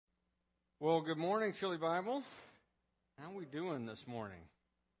Well, good morning, Chili Bible. How are we doing this morning?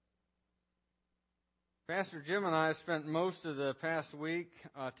 Pastor Jim and I spent most of the past week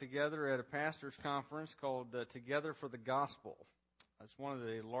together at a pastor's conference called Together for the Gospel. It's one of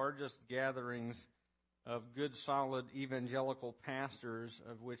the largest gatherings of good, solid evangelical pastors,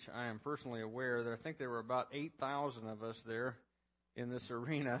 of which I am personally aware. I think there were about 8,000 of us there in this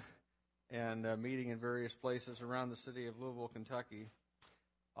arena and meeting in various places around the city of Louisville, Kentucky.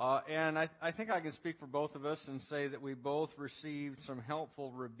 And I think I can speak for both of us and say that we both received some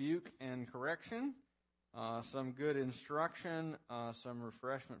helpful rebuke and correction, some good instruction, some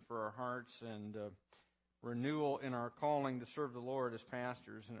refreshment for our hearts, and renewal in our calling to serve the Lord as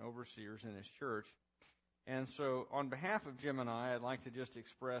pastors and overseers in His church. And so on behalf of Jim and I'd like to just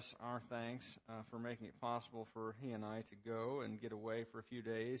express our thanks for making it possible for he and I to go and get away for a few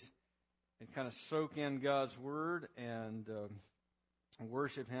days and kind of soak in God's Word and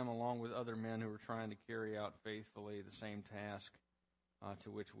worship Him along with other men who are trying to carry out faithfully the same task to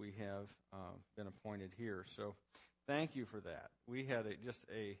which we have been appointed here. So thank you for that. We had just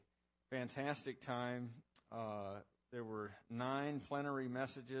a fantastic time. There were 9 plenary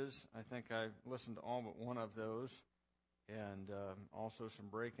messages. I think I listened to all but one of those, and also some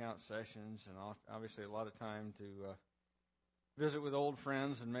breakout sessions, and obviously a lot of time to visit with old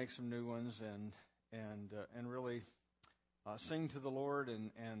friends and make some new ones, and really sing to the Lord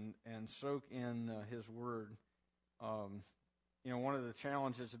and soak in His Word. One of the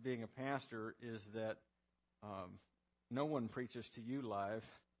challenges of being a pastor is that no one preaches to you live,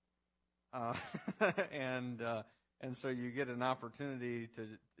 and so you get an opportunity to,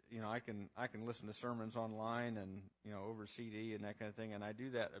 I can listen to sermons online and over CD and that kind of thing, and I do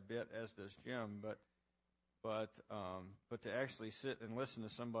that a bit, as does Jim, but to actually sit and listen to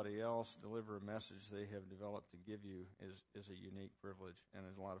somebody else deliver a message they have developed to give you is a unique privilege and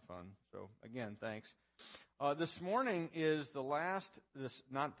is a lot of fun. So again, thanks. This morning is the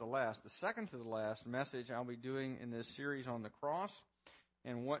second to the last message I'll be doing in this series on the cross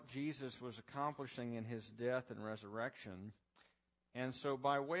and what Jesus was accomplishing in His death and resurrection. And so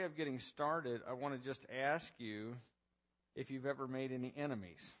by way of getting started, I want to just ask you if you've ever made any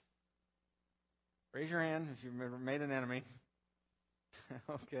enemies. Raise your hand if you've ever made an enemy.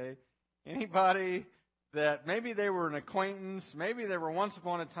 Okay. Anybody that maybe they were an acquaintance, maybe they were once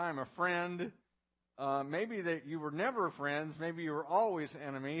upon a time a friend, maybe that you were never friends, maybe you were always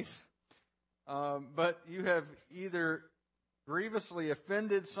enemies, but you have either grievously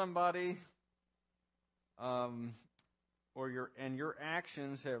offended somebody, or your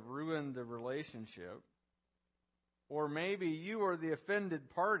actions have ruined the relationship. Or maybe you are the offended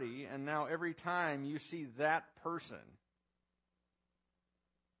party, and now every time you see that person,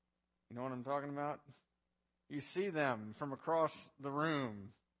 you know what I'm talking about? You see them from across the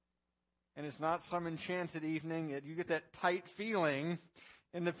room, and it's not some enchanted evening. You get that tight feeling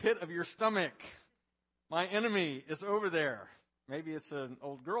in the pit of your stomach. My enemy is over there. Maybe it's an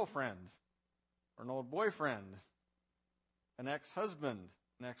old girlfriend, or an old boyfriend, an ex-husband,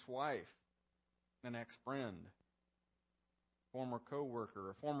 an ex-wife, an ex-friend, former coworker,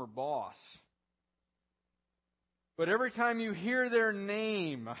 a former boss. But every time you hear their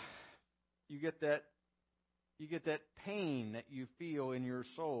name, you get that pain that you feel in your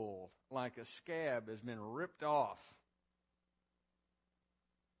soul, like a scab has been ripped off.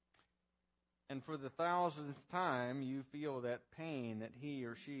 And for the 1,000th time, you feel that pain that he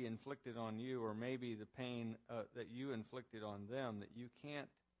or she inflicted on you, or maybe the pain that you inflicted on them that you can't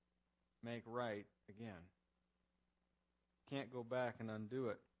make right again. Can't go back and undo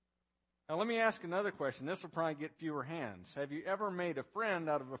it. Now let me ask another question. This will probably get fewer hands. Have you ever made a friend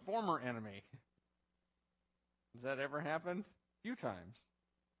out of a former enemy? Has that ever happened? A few times.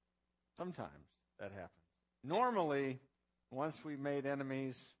 Sometimes that happens. Normally, once we've made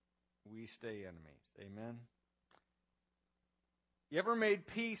enemies, we stay enemies. Amen? You ever made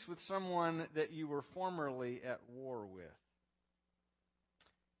peace with someone that you were formerly at war with?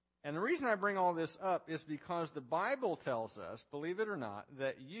 And the reason I bring all this up is because the Bible tells us, believe it or not,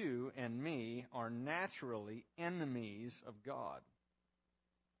 that you and me are naturally enemies of God.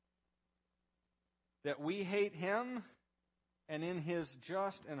 That we hate Him, and in His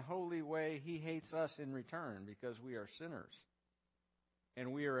just and holy way, He hates us in return because we are sinners.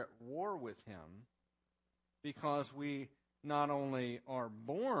 And we are at war with Him because we not only are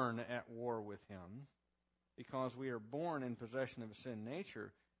born at war with Him, because we are born in possession of a sin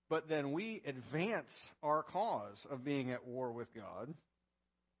nature, but then we advance our cause of being at war with God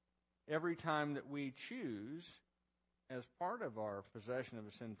every time that we choose, as part of our possession of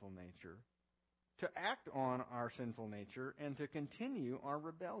a sinful nature, to act on our sinful nature and to continue our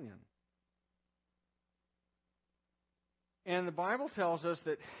rebellion. And the Bible tells us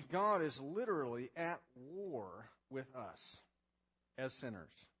that God is literally at war with us as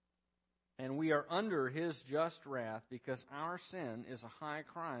sinners. And we are under his just wrath because our sin is a high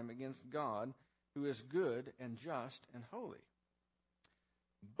crime against God, who is good and just and holy.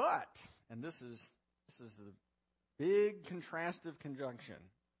 But, and this is the big contrastive conjunction,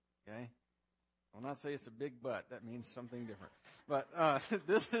 okay? I'll not say it's a big but. That means something different. But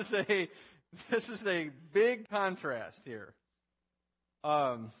this is a big contrast here.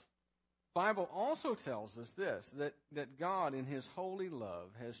 Bible also tells us this, that God in his holy love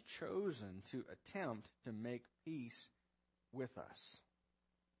has chosen to attempt to make peace with us.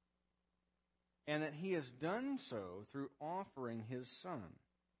 And that he has done so through offering his Son.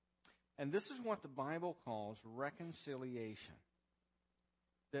 And this is what the Bible calls reconciliation.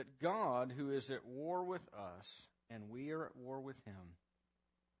 That God, who is at war with us, and we are at war with him,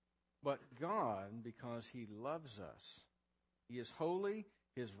 but God, because he loves us, he is holy,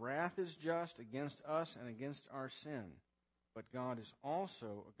 his wrath is just against us and against our sin. But God is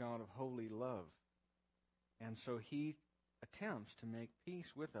also a God of holy love. And so he attempts to make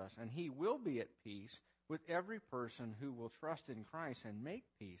peace with us, and he will be at peace with every person who will trust in Christ and make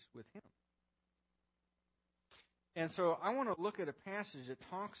peace with him. And so I want to look at a passage that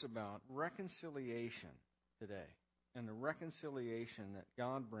talks about reconciliation today and the reconciliation that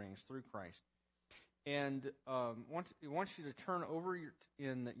God brings through Christ. And I want you to turn over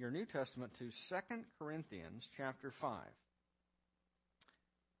in your New Testament to 2 Corinthians chapter 5.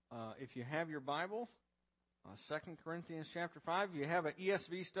 If you have your Bible, 2 Corinthians chapter 5, you have an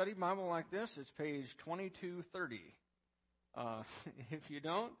ESV study Bible like this, it's page 2230. If you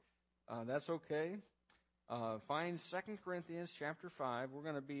don't, that's okay. Find 2 Corinthians chapter 5. We're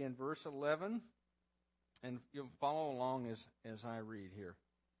going to be in verse 11, and you'll follow along as I read here.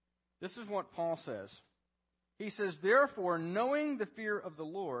 This is what Paul says. He says, "Therefore, knowing the fear of the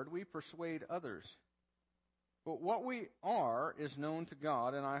Lord, we persuade others. But what we are is known to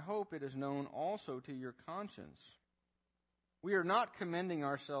God, and I hope it is known also to your conscience. We are not commending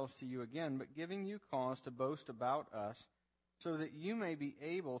ourselves to you again, but giving you cause to boast about us, so that you may be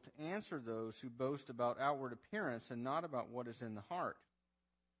able to answer those who boast about outward appearance and not about what is in the heart.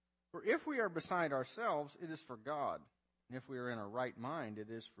 For if we are beside ourselves, it is for God. And if we are in our right mind, it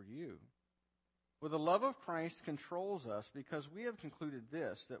is for you. For the love of Christ controls us, because we have concluded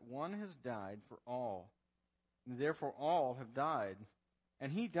this, that one has died for all, and therefore all have died.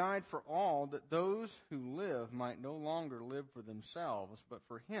 And he died for all, that those who live might no longer live for themselves, but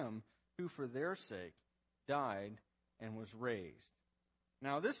for him who for their sake died and was raised."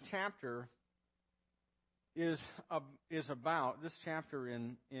 Now this chapter is about, this chapter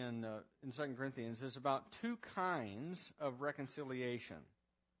in 2 Corinthians is about two kinds of reconciliation.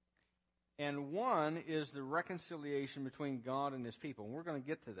 And one is the reconciliation between God and his people. And we're going to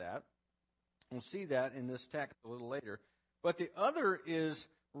get to that. We'll see that in this text a little later. But the other is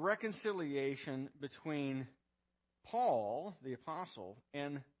reconciliation between Paul, the apostle,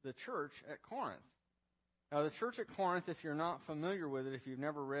 and the church at Corinth. Now, the church at Corinth, if you're not familiar with it, if you've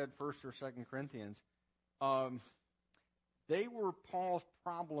never read 1st or 2nd Corinthians, they were Paul's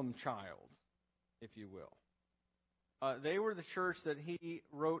problem child, if you will. They were the church that he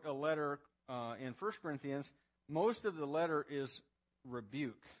wrote a letter in 1 Corinthians. Most of the letter is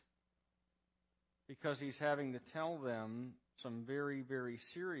rebuke, because he's having to tell them some very, very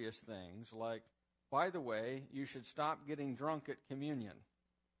serious things, like, by the way, you should stop getting drunk at communion.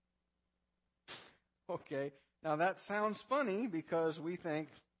 Okay, now that sounds funny because we think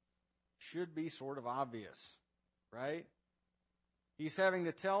should be sort of obvious, right? He's having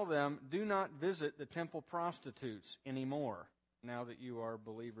to tell them, do not visit the temple prostitutes anymore now that you are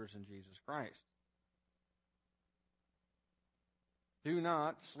believers in Jesus Christ. Do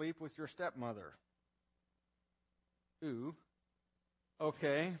not sleep with your stepmother. Ooh,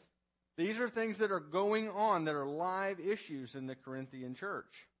 okay. These are things that are going on, that are live issues in the Corinthian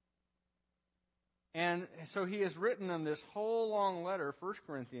church. And so he has written them this whole long letter, 1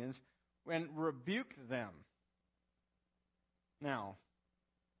 Corinthians, and rebuked them. Now,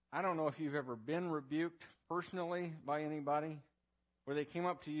 I don't know if you've ever been rebuked personally by anybody, where they came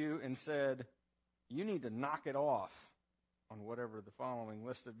up to you and said, you need to knock it off on whatever the following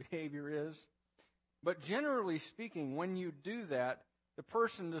list of behavior is. But generally speaking, when you do that, the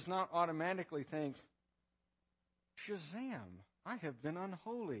person does not automatically think, Shazam, I have been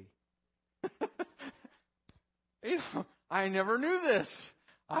unholy. I never knew this.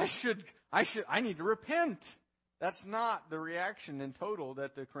 I need to repent. That's not the reaction in total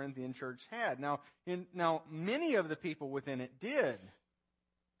that the Corinthian church had. Now, many of the people within it did.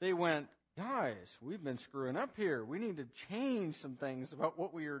 They went, guys, we've been screwing up here. We need to change some things about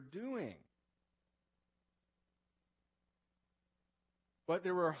what we are doing. But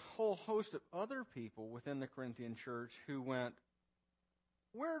there were a whole host of other people within the Corinthian church who went,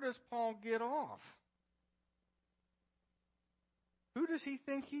 where does Paul get off? Who does he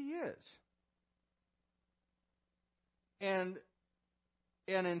think he is? And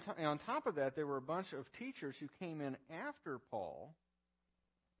on top of that, there were a bunch of teachers who came in after Paul,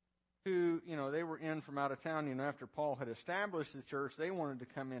 who, they were in from out of town. After Paul had established the church, they wanted to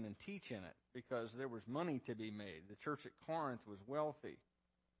come in and teach in it because there was money to be made. The church at Corinth was wealthy.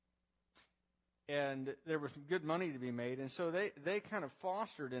 And there was good money to be made. And so they kind of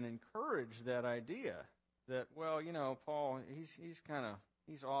fostered and encouraged that idea that, Paul,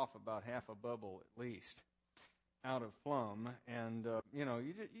 he's off about half a bubble at least, out of plumb. And,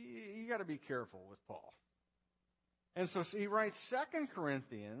 you got to be careful with Paul. And so he writes 2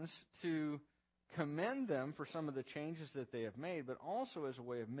 Corinthians to commend them for some of the changes that they have made, but also as a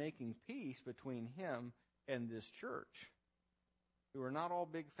way of making peace between him and this church, who are not all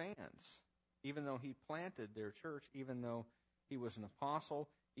big fans, even though he planted their church, even though he was an apostle,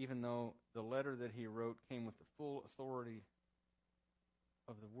 even though the letter that he wrote came with the full authority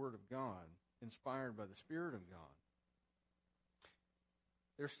of the Word of God, inspired by the Spirit of God.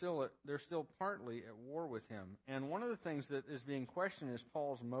 They're still partly at war with him. And one of the things that is being questioned is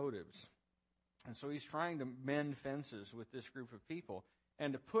Paul's motives. And so he's trying to mend fences with this group of people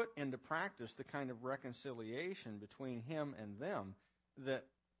and to put into practice the kind of reconciliation between him and them that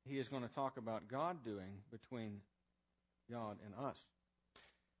he is going to talk about God doing between God and us.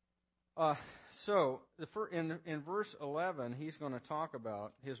 So in verse 11, he's going to talk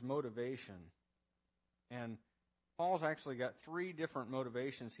about his motivation. And Paul's actually got 3 different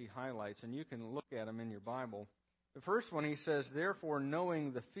motivations he highlights, and you can look at them in your Bible. The first one, he says, therefore,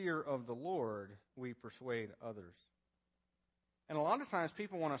 knowing the fear of the Lord, we persuade others. And a lot of times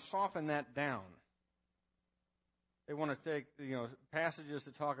people want to soften that down. They want to take, passages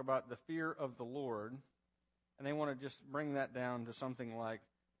that talk about the fear of the Lord, and they want to just bring that down to something like,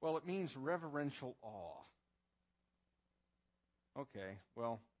 well, it means reverential awe. Okay,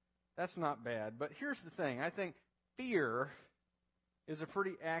 well, that's not bad. But here's the thing. I think fear is a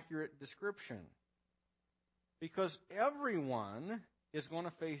pretty accurate description, because everyone is going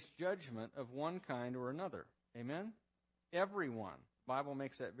to face judgment of one kind or another. Amen? Everyone. The Bible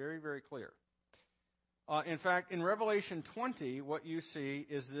makes that very, very clear. In fact, in Revelation 20, what you see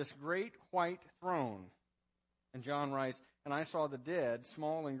is this great white throne. And John writes, and I saw the dead,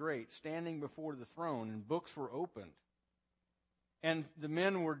 small and great, standing before the throne, and books were opened. And the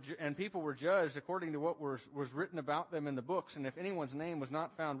men and people were judged according to what was written about them in the books. And if anyone's name was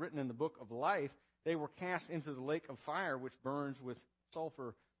not found written in the book of life, they were cast into the lake of fire, which burns with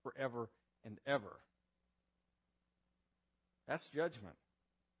sulfur forever and ever. That's judgment.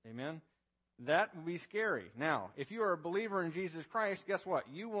 Amen? That would be scary. Now, if you are a believer in Jesus Christ, guess what?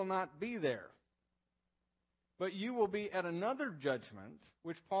 You will not be there. But you will be at another judgment,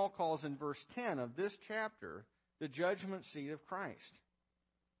 which Paul calls in verse 10 of this chapter, the judgment seat of Christ.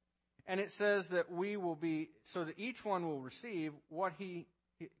 And it says that we will be, so that each one will receive what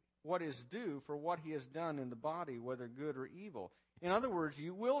is due for what he has done in the body, whether good or evil. In other words,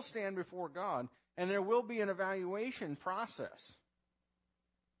 you will stand before God, and there will be an evaluation process.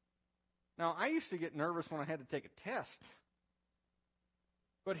 Now, I used to get nervous when I had to take a test.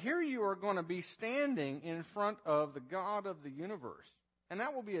 But here you are going to be standing in front of the God of the universe. And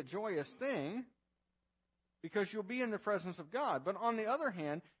that will be a joyous thing, because you'll be in the presence of God. But on the other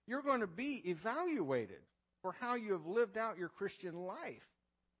hand, you're going to be evaluated for how you have lived out your Christian life.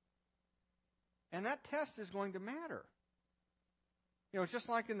 And that test is going to matter. It's just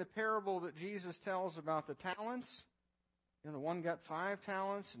like in the parable that Jesus tells about the talents. The one got 5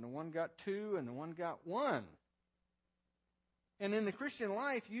 talents, and the one got 2, and the one got 1. And in the Christian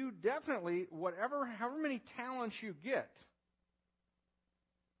life, you definitely, however many talents you get,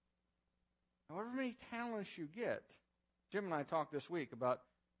 Jim and I talked this week about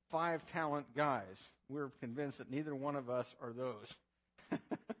 5-talent guys. We're convinced that neither one of us are those.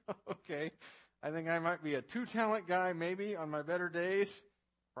 Okay. I think I might be a 2-talent guy, maybe, on my better days.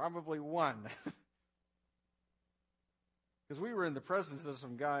 Probably 1. Because we were in the presence of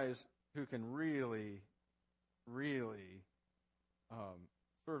some guys who can really, really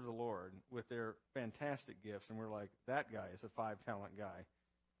serve the Lord with their fantastic gifts. And we're like, that guy is a 5-talent guy.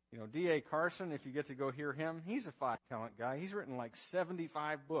 D.A. Carson, if you get to go hear him, he's a 5-talent guy. He's written like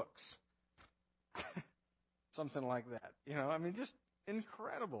 75 books. Something like that. Just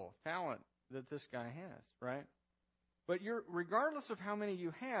incredible talent that this guy has, right? But regardless of how many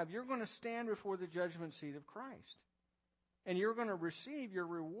you have, you're going to stand before the judgment seat of Christ. And you're going to receive your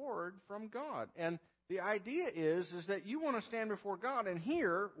reward from God. And the idea is that you want to stand before God and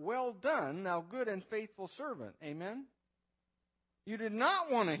hear, "Well done, thou good and faithful servant." Amen? You did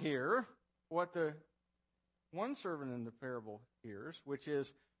not want to hear what the one servant in the parable hears, which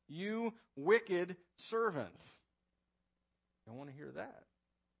is, "You wicked servant." You don't want to hear that.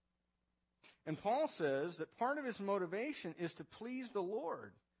 And Paul says that part of his motivation is to please the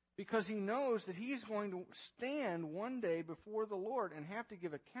Lord, because he knows that he's going to stand one day before the Lord and have to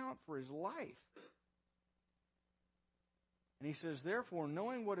give account for his life. And he says, therefore,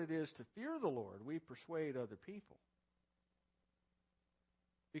 knowing what it is to fear the Lord, we persuade other people.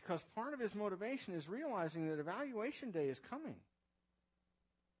 Because part of his motivation is realizing that evaluation day is coming.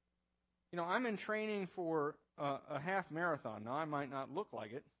 You know, I'm in training for a half marathon. Now, I might not look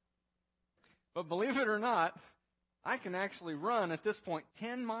like it. But believe it or not, I can actually run at this point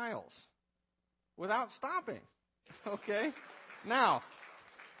 10 miles without stopping. Okay? Now,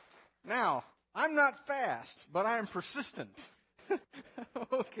 I'm not fast, but I am persistent.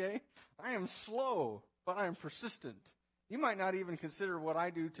 Okay? I am slow, but I am persistent. You might not even consider what I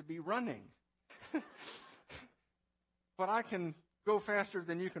do to be running. But I can go faster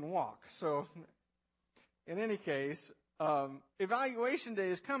than you can walk. So, in any case, evaluation day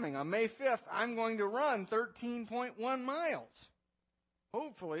is coming. On May 5th, I'm going to run 13.1 miles,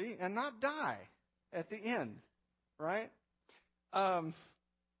 hopefully, and not die at the end, right? But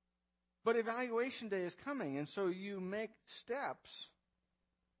evaluation day is coming, and so you make steps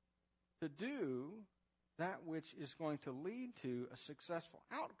to do that which is going to lead to a successful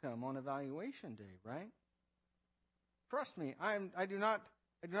outcome on evaluation day, right? Trust me, I do not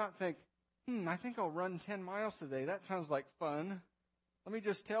think, I think I'll run 10 miles today. That sounds like fun. Let me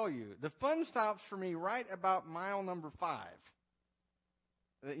just tell you, the fun stops for me right about mile number 5.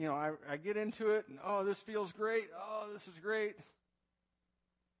 You know, I get into it, and this feels great. Oh, this is great.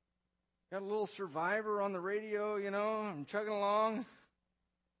 Got a little Survivor on the radio, you know, I'm chugging along.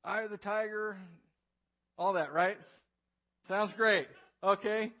 Eye of the Tiger, all that, right? Sounds great.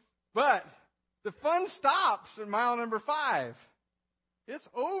 Okay. But the fun stops at mile number 5. It's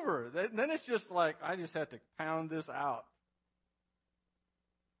over. Then it's just like, I just have to pound this out.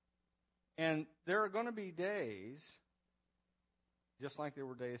 And there are going to be days, just like there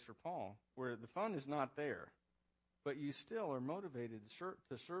were days for Paul, where the fun is not there. But you still are motivated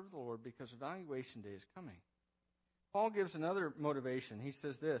to serve the Lord because evaluation day is coming. Paul gives another motivation. He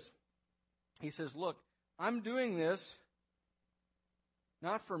says this. He says, look, I'm doing this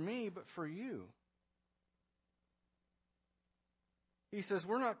not for me, but for you. He says,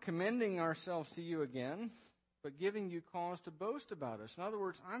 we're not commending ourselves to you again, but giving you cause to boast about us. In other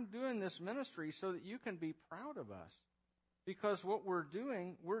words, I'm doing this ministry so that you can be proud of us. Because what we're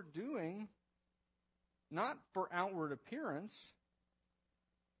doing not for outward appearance,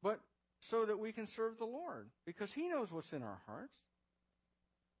 but so that we can serve the Lord, because he knows what's in our hearts.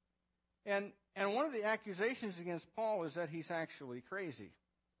 And one of the accusations against Paul is that he's actually crazy.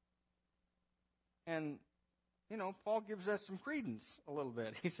 And, you know, Paul gives that some credence a little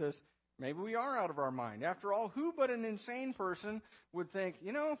bit. He says, maybe we are out of our mind. After all, who but an insane person would think,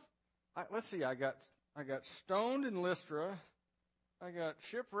 you know, let's see, I got stoned in Lystra, I got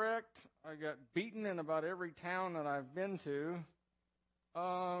shipwrecked, I got beaten in about every town that I've been to.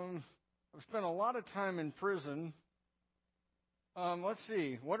 I've spent a lot of time in prison. Let's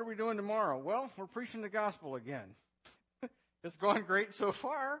see, what are we doing tomorrow? Well, we're preaching the gospel again. It's going great so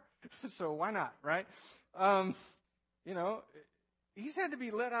far, so why not, right? You know, he's had to be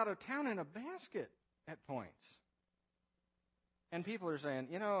let out of town in a basket at points. And people are saying,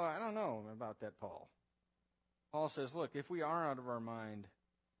 you know, I don't know about that, Paul. Paul says, look, if we are out of our mind,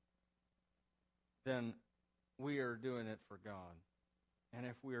 then we are doing it for God. And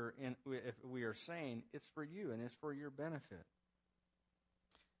if we are sane, it's for you and it's for your benefit.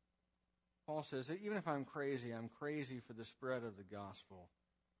 Paul says that even if I'm crazy for the spread of the gospel.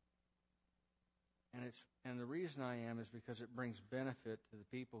 And the reason I am is because it brings benefit to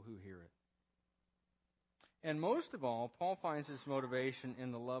the people who hear it. And most of all, Paul finds his motivation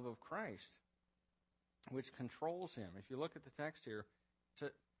in the love of Christ, which controls him. If you look at the text here,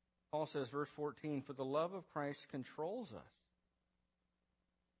 Paul says, verse 14, for the love of Christ controls us.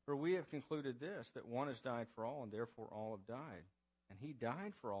 For we have concluded this, that one has died for all, and therefore all have died. And he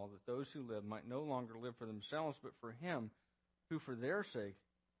died for all, that those who live might no longer live for themselves, but for him who for their sake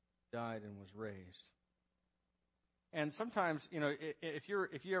died and was raised. And sometimes, you know, if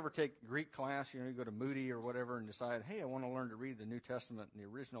you ever take Greek class, you know, you go to Moody or whatever and decide, hey, I want to learn to read the New Testament in the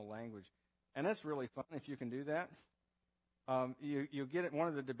original language. And that's really fun if you can do that. you'll get it. One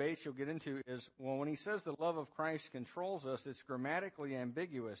of the debates you'll get into is, well, when he says the love of Christ controls us, it's grammatically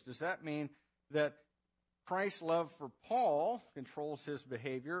ambiguous. Does that mean that Christ's love for Paul controls his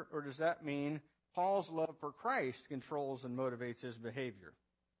behavior, or does that mean Paul's love for Christ controls and motivates his behavior?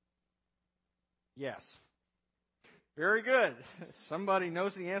 Yes. Very good. Somebody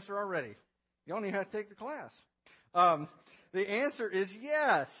knows the answer already. You don't even have to take the class. The answer is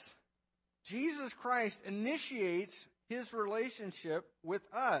yes. Jesus Christ initiates his relationship with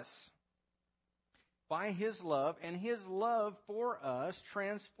us by his love, and his love for us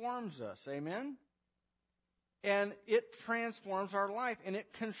transforms us. Amen? And it transforms our life, and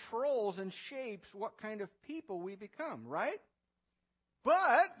it controls and shapes what kind of people we become, right?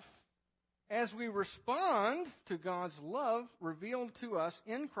 But as we respond to God's love revealed to us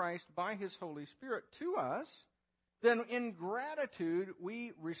in Christ by his Holy Spirit to us, then in gratitude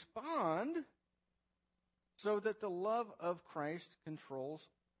we respond so that the love of Christ controls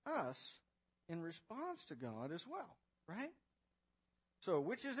us in response to God as well, right? So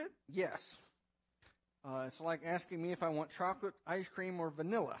which is it? Yes. It's like asking me if I want chocolate, ice cream, or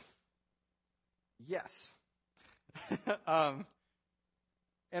vanilla. Yes.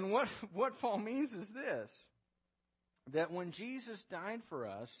 And what Paul means is this, that when Jesus died for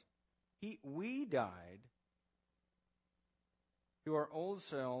us, we died to our old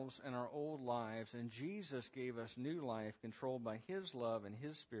selves and our old lives, and Jesus gave us new life controlled by his love and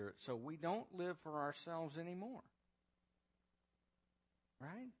his Spirit, so we don't live for ourselves anymore.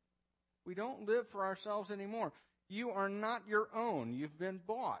 Right? We don't live for ourselves anymore. You are not your own. You've been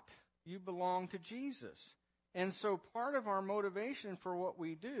bought. You belong to Jesus. And so part of our motivation for what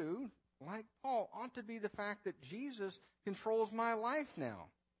we do, like Paul, ought to be the fact that Jesus controls my life now.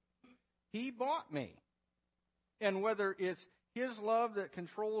 He bought me. And whether it's his love that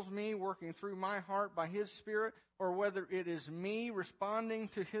controls me, working through my heart by his Spirit, or whether it is me responding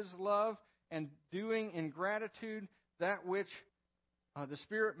to his love and doing in gratitude that which the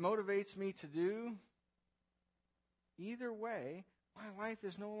Spirit motivates me to do, either way, my life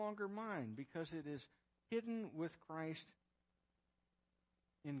is no longer mine because it is hidden with Christ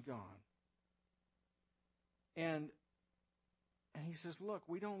in God. And he says, look,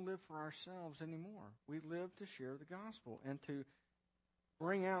 we don't live for ourselves anymore. We live to share the gospel and to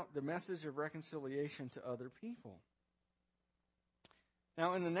bring out the message of reconciliation to other people.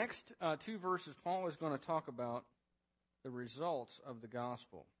 Now, in the next two verses, Paul is going to talk about the results of the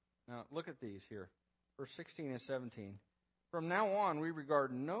gospel. Now, look at these here, verse 16 and 17. From now on, we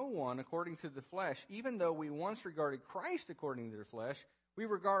regard no one according to the flesh. Even though we once regarded Christ according to the flesh, we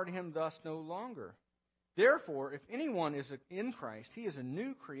regard him thus no longer. Therefore, if anyone is in Christ, he is a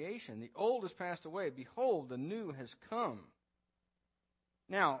new creation. The old has passed away. Behold, the new has come.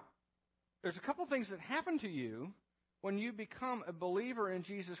 Now, there's a couple things that happen to you when you become a believer in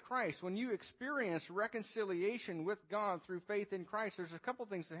Jesus Christ. When you experience reconciliation with God through faith in Christ, there's a couple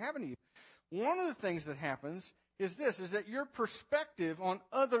things that happen to you. One of the things that happens is this, is that your perspective on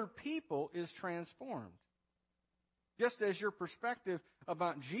other people is transformed. Just as your perspective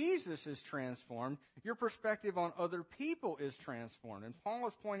about Jesus is transformed, your perspective on other people is transformed. And Paul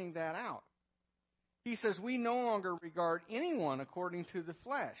is pointing that out. He says we no longer regard anyone according to the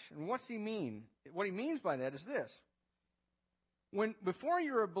flesh. And what's he mean? What he means by that is this. Before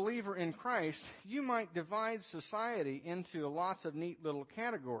you're a believer in Christ, you might divide society into lots of neat little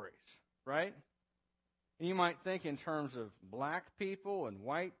categories, right? And you might think in terms of black people and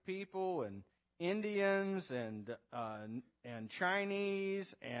white people and Indians and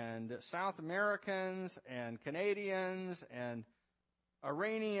Chinese and South Americans and Canadians and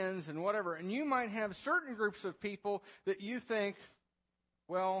Iranians and whatever. And you might have certain groups of people that you think,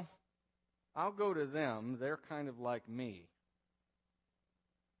 well, I'll go to them. They're kind of like me.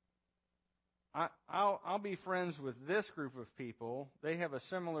 I'll be friends with this group of people. They have a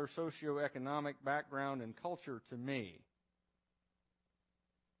similar socioeconomic background and culture to me.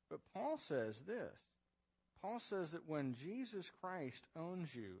 But Paul says this. Paul says that when Jesus Christ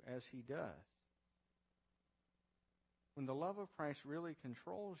owns you as he does, when the love of Christ really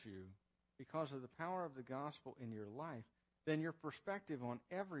controls you because of the power of the gospel in your life, then your perspective on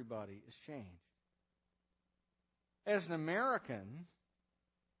everybody is changed. As an American,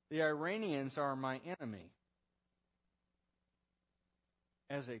 the Iranians are my enemy.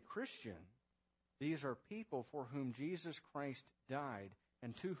 As a Christian, these are people for whom Jesus Christ died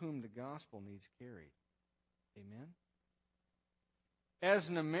and to whom the gospel needs carried. Amen? As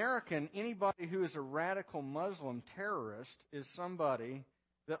an American, anybody who is a radical Muslim terrorist is somebody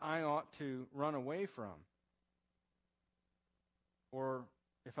that I ought to run away from. Or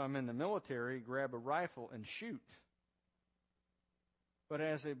if I'm in the military, grab a rifle and shoot. But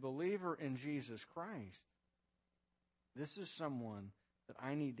as a believer in Jesus Christ, this is someone that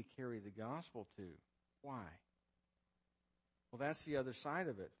I need to carry the gospel to. Why? Well, that's the other side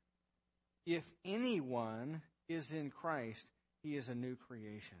of it. If anyone is in Christ, he is a new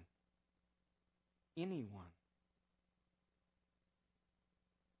creation. Anyone.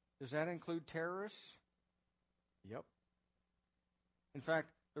 Does that include terrorists? Yep. In fact,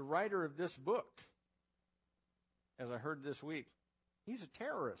 the writer of this book, as I heard this week, he's a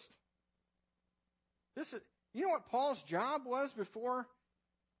terrorist. You know what Paul's job was before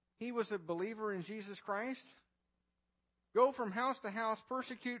he was a believer in Jesus Christ? Go from house to house,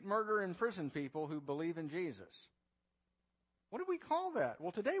 persecute, murder, and imprison people who believe in Jesus. What do we call that?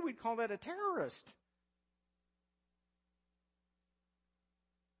 Well, today we'd call that a terrorist.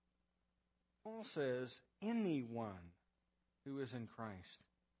 Paul says anyone who is in Christ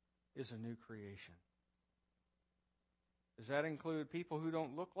is a new creation. Does that include people who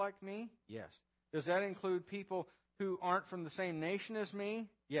don't look like me? Yes. Does that include people who aren't from the same nation as me?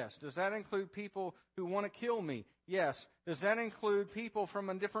 Yes. Does that include people who want to kill me? Yes. Does that include people from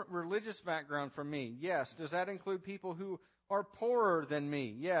a different religious background from me? Yes. Does that include people who are poorer than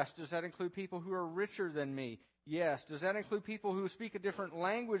me? Yes. Does that include people who are richer than me? Yes. Does that include people who speak a different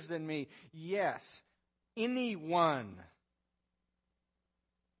language than me? Yes. Anyone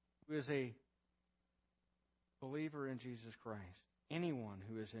who is a believer in Jesus Christ, anyone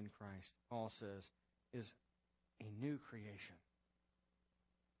who is in Christ, Paul says, is a new creation.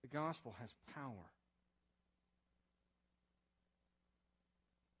 The gospel has power.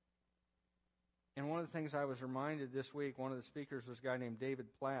 And one of the things I was reminded this week, one of the speakers was a guy named David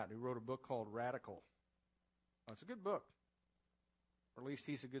Platt, who wrote a book called Radical. Well, it's a good book. Or at least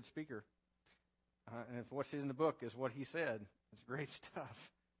he's a good speaker. And if what's in the book is what he said, it's great stuff.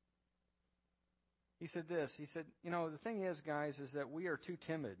 He said this. He said, the thing is, guys, is that we are too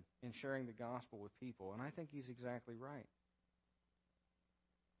timid in sharing the gospel with people. And I think he's exactly right.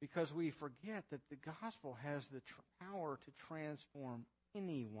 Because we forget that the gospel has the power to transform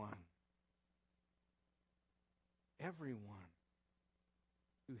anyone. Everyone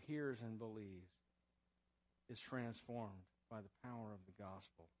who hears and believes is transformed by the power of the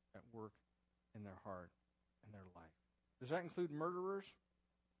gospel at work in their heart and their life. Does that include murderers?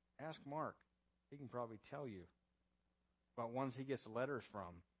 Ask Mark. He can probably tell you about ones he gets letters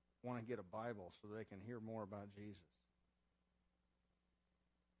from, want to get a Bible so they can hear more about Jesus.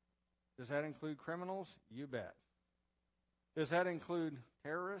 Does that include criminals? You bet. Does that include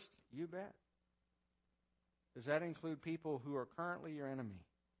terrorists? You bet. Does that include people who are currently your enemy?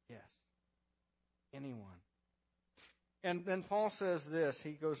 Yes. Anyone. And then Paul says this.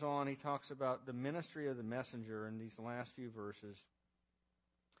 He goes on, he talks about the ministry of the messenger in these last few verses.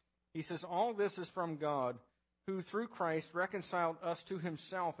 He says, all this is from God, who through Christ reconciled us to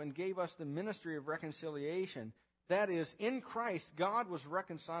himself and gave us the ministry of reconciliation. That is, in Christ, God was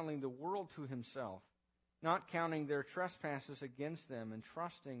reconciling the world to himself, not counting their trespasses against them,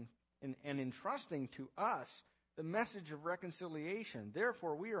 and entrusting to us the message of reconciliation.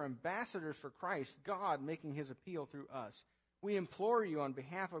 Therefore, we are ambassadors for Christ, God making his appeal through us. We implore you on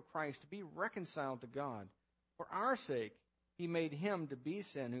behalf of Christ to be reconciled to God. For our sake, he made him to be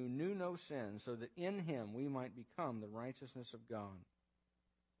sin who knew no sin, so that in him we might become the righteousness of God.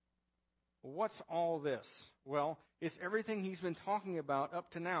 Well, what's all this? Well, it's everything he's been talking about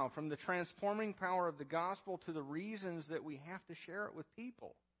up to now, from the transforming power of the gospel to the reasons that we have to share it with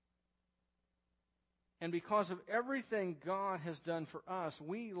people. And because of everything God has done for us,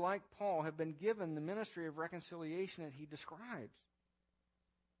 we, like Paul, have been given the ministry of reconciliation that he describes.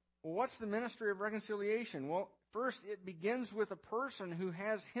 Well, what's the ministry of reconciliation? Well, first, it begins with a person who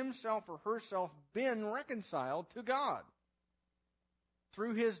has himself or herself been reconciled to God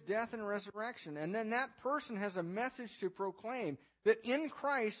through his death and resurrection. And then that person has a message to proclaim that in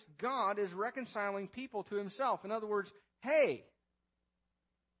Christ, God is reconciling people to himself. In other words, hey,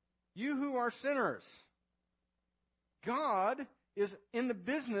 you who are sinners, God is in the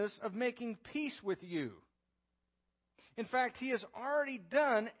business of making peace with you. In fact, he has already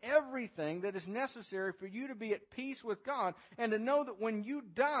done everything that is necessary for you to be at peace with God and to know that when you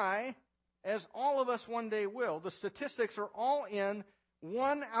die, as all of us one day will, the statistics are all in,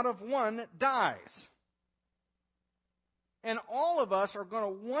 1 out of 1 dies. And all of us are going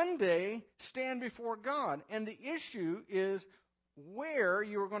to one day stand before God. And the issue is where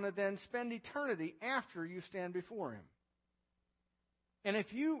you are going to then spend eternity after you stand before him. And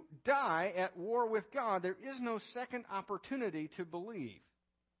if you die at war with God, there is no second opportunity to believe.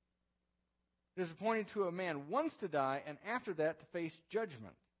 It is appointed to a man once to die, and after that to face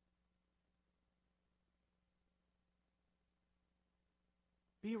judgment.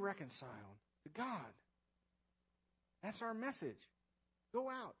 be reconciled to God. That's our message. Go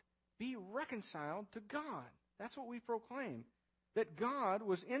out. Be reconciled to God. That's what we proclaim. That God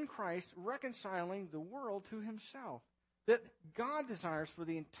was in Christ reconciling the world to himself. That God desires for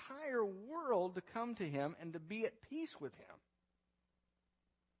the entire world to come to him and to be at peace with him.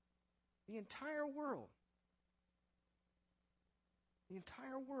 The entire world. The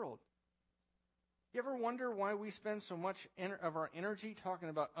entire world. You ever wonder why we spend so much of our energy talking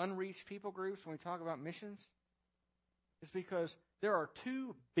about unreached people groups when we talk about missions? It's because there are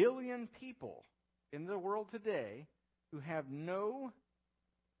 2 billion people in the world today who have no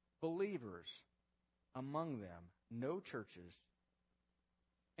believers among them, no churches,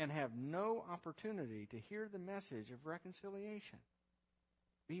 and have no opportunity to hear the message of reconciliation.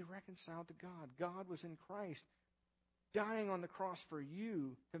 Be reconciled to God. God was in Christ, dying on the cross for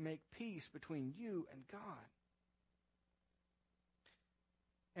you to make peace between you and God.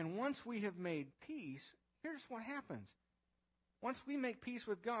 And once we have made peace, here's what happens. Once we make peace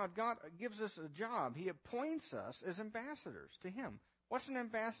with God, God gives us a job. He appoints us as ambassadors to him. What's an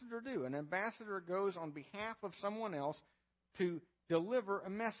ambassador do? An ambassador goes on behalf of someone else to deliver a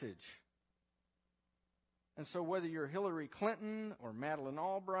message. And so whether you're Hillary Clinton or Madeleine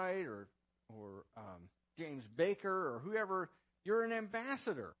Albright or James Baker or whoever, you're an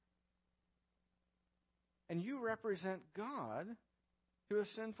ambassador. And you represent God to a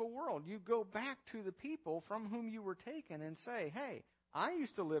sinful world. You go back to the people from whom you were taken and say, hey, I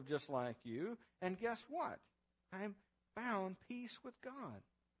used to live just like you, and guess what? I found peace with God.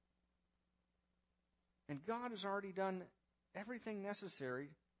 And God has already done everything necessary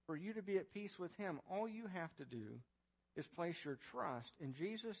for you to be at peace with him. All you have to do is place your trust in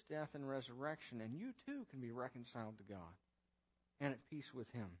Jesus' death and resurrection, and you too can be reconciled to God and at peace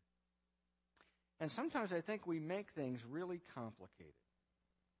with him. And sometimes I think we make things really complicated.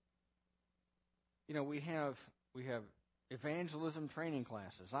 You know, we have evangelism training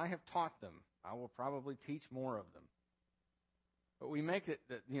classes. I have taught them. I will probably teach more of them. But we make it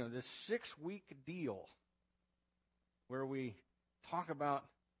that, this 6-week deal where we talk about,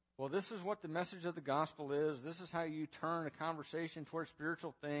 well, this is what the message of the gospel is. This is how you turn a conversation towards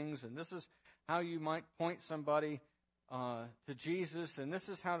spiritual things, and this is how you might point somebody to Jesus, and this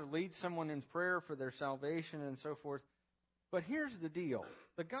is how to lead someone in prayer for their salvation and so forth. But here's the deal.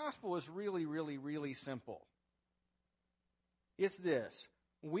 The gospel is really, really, really simple. It's this.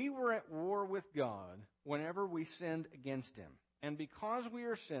 We were at war with God whenever we sinned against him. And because we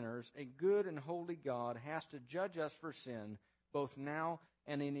are sinners, a good and holy God has to judge us for sin both now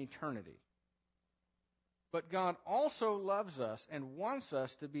and in eternity. But God also loves us and wants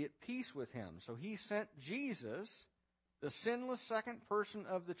us to be at peace with him. So he sent Jesus, the sinless second person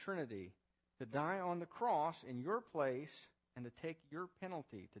of the Trinity, to die on the cross in your place and to take your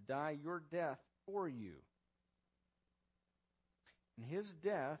penalty, to die your death for you. And his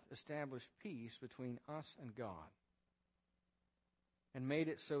death established peace between us and God, and made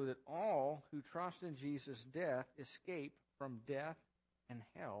it so that all who trust in Jesus' death escape from death and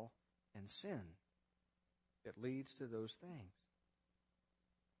hell and sin that leads to those things.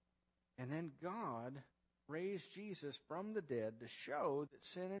 And then God raised Jesus from the dead to show that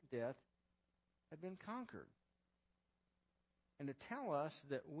sin and death had been conquered, and to tell us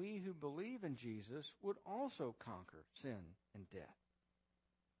that we who believe in Jesus would also conquer sin and death.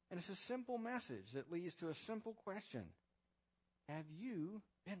 And it's a simple message that leads to a simple question. Have you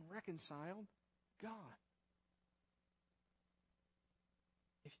been reconciled to God?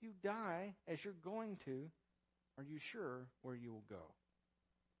 If you die as you're going to, are you sure where you will go?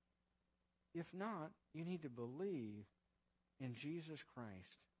 If not, you need to believe in Jesus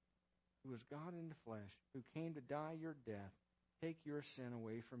Christ, who is God in the flesh, who came to die your death, take your sin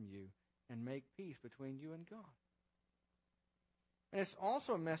away from you, and make peace between you and God. And it's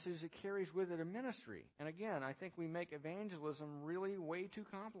also a message that carries with it a ministry. And again, I think we make evangelism really way too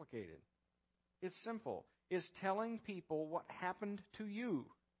complicated. It's simple. It's telling people what happened to you,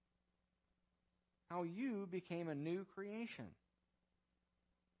 how you became a new creation.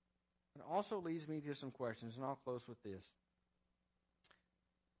 It also leads me to some questions, and I'll close with this.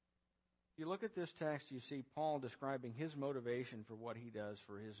 If you look at this text, you see Paul describing his motivation for what he does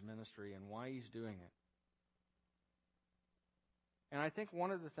for his ministry and why he's doing it. And I think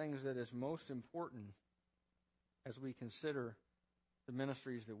one of the things that is most important as we consider the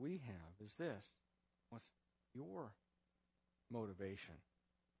ministries that we have is this. What's your motivation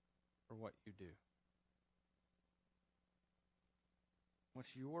for what you do?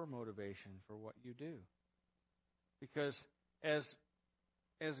 What's your motivation for what you do? Because as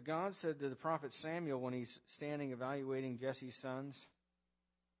God said to the prophet Samuel when he's standing evaluating Jesse's sons,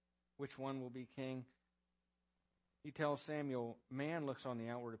 which one will be king. He tells Samuel, man looks on the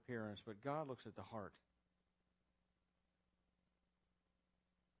outward appearance, but God looks at the heart.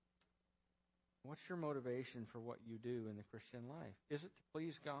 What's your motivation for what you do in the Christian life? Is it to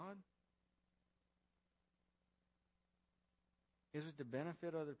please God? Is it to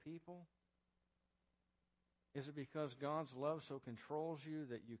benefit other people? Is it because God's love so controls you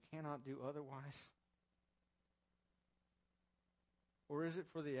that you cannot do otherwise? Or is it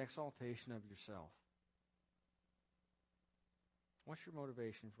for the exaltation of yourself? What's your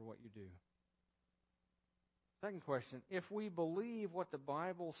motivation for what you do? Second question, if we believe what the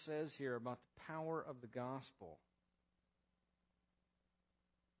Bible says here about the power of the gospel,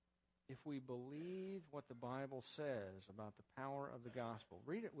 if we believe what the Bible says about the power of the gospel,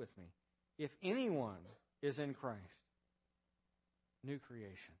 read it with me. If anyone is in Christ, new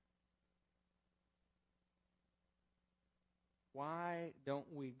creation. Why don't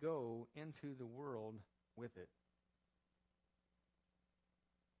we go into the world with it?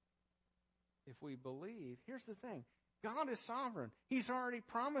 If we believe, here's the thing. God is sovereign. He's already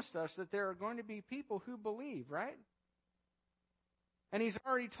promised us that there are going to be people who believe, right? And He's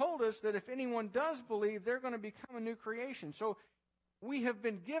already told us that if anyone does believe, they're going to become a new creation. So we have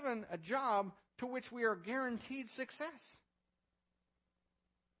been given a job to which we are guaranteed success.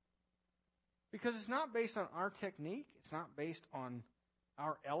 Because it's not based on our technique. It's not based on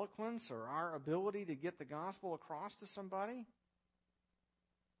our eloquence or our ability to get the gospel across to somebody.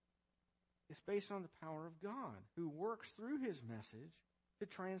 It's based on the power of God, who works through His message to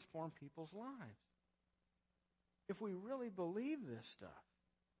transform people's lives. If we really believe this stuff,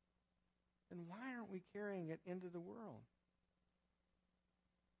 then why aren't we carrying it into the world?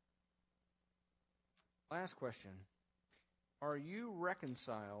 Last question. Are you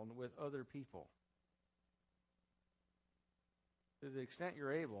reconciled with other people? To the extent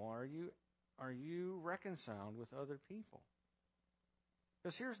you're able, are you reconciled with other people?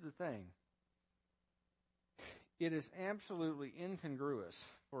 Because here's the thing. It is absolutely incongruous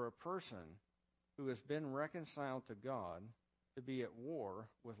for a person who has been reconciled to God to be at war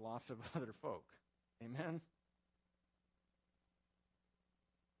with lots of other folk. Amen?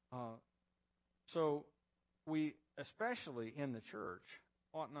 So we, especially in the church,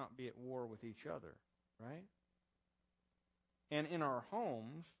 ought not be at war with each other, right? And in our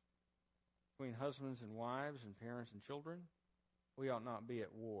homes, between husbands and wives and parents and children, we ought not be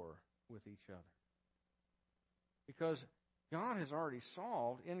at war with each other. Because God has already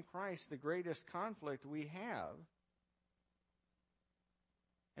solved in Christ the greatest conflict we have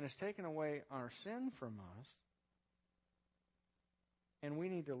and has taken away our sin from us. And we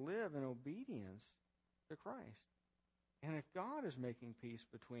need to live in obedience to Christ. And if God is making peace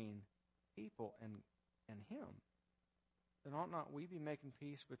between people and Him, then ought not we be making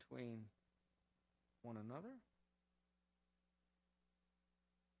peace between one another?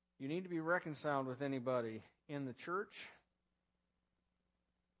 You need to be reconciled with anybody in the church?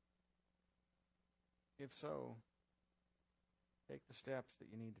 If so, take the steps that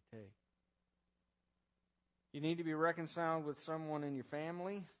you need to take. You need to be reconciled with someone in your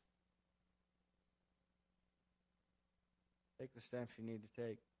family? Take the steps you need to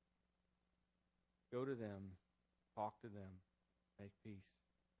take. Go to them, talk to them, make peace.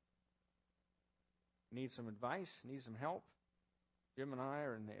 Need some advice, need some help? Jim and I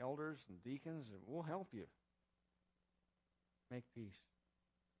are in the elders and deacons, and we'll help you. Make peace.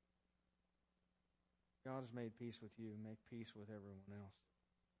 God has made peace with you. Make peace with everyone else.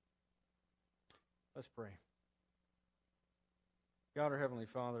 Let's pray. God, our Heavenly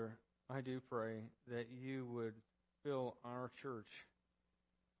Father, I do pray that you would fill our church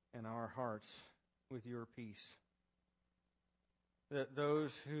and our hearts with your peace. That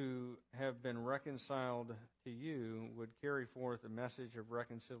those who have been reconciled to you would carry forth a message of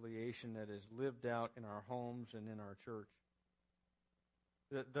reconciliation that is lived out in our homes and in our church.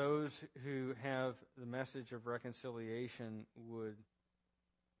 That those who have the message of reconciliation would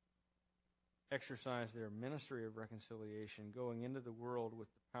exercise their ministry of reconciliation, going into the world with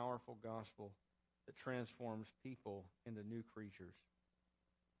the powerful gospel that transforms people into new creatures.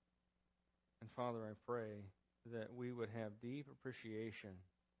 And Father, I pray that we would have deep appreciation,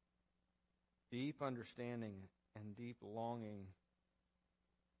 deep understanding, and deep longing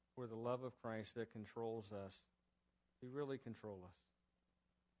for the love of Christ that controls us, to really control us.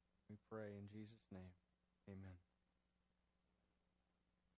 We pray in Jesus' name. Amen.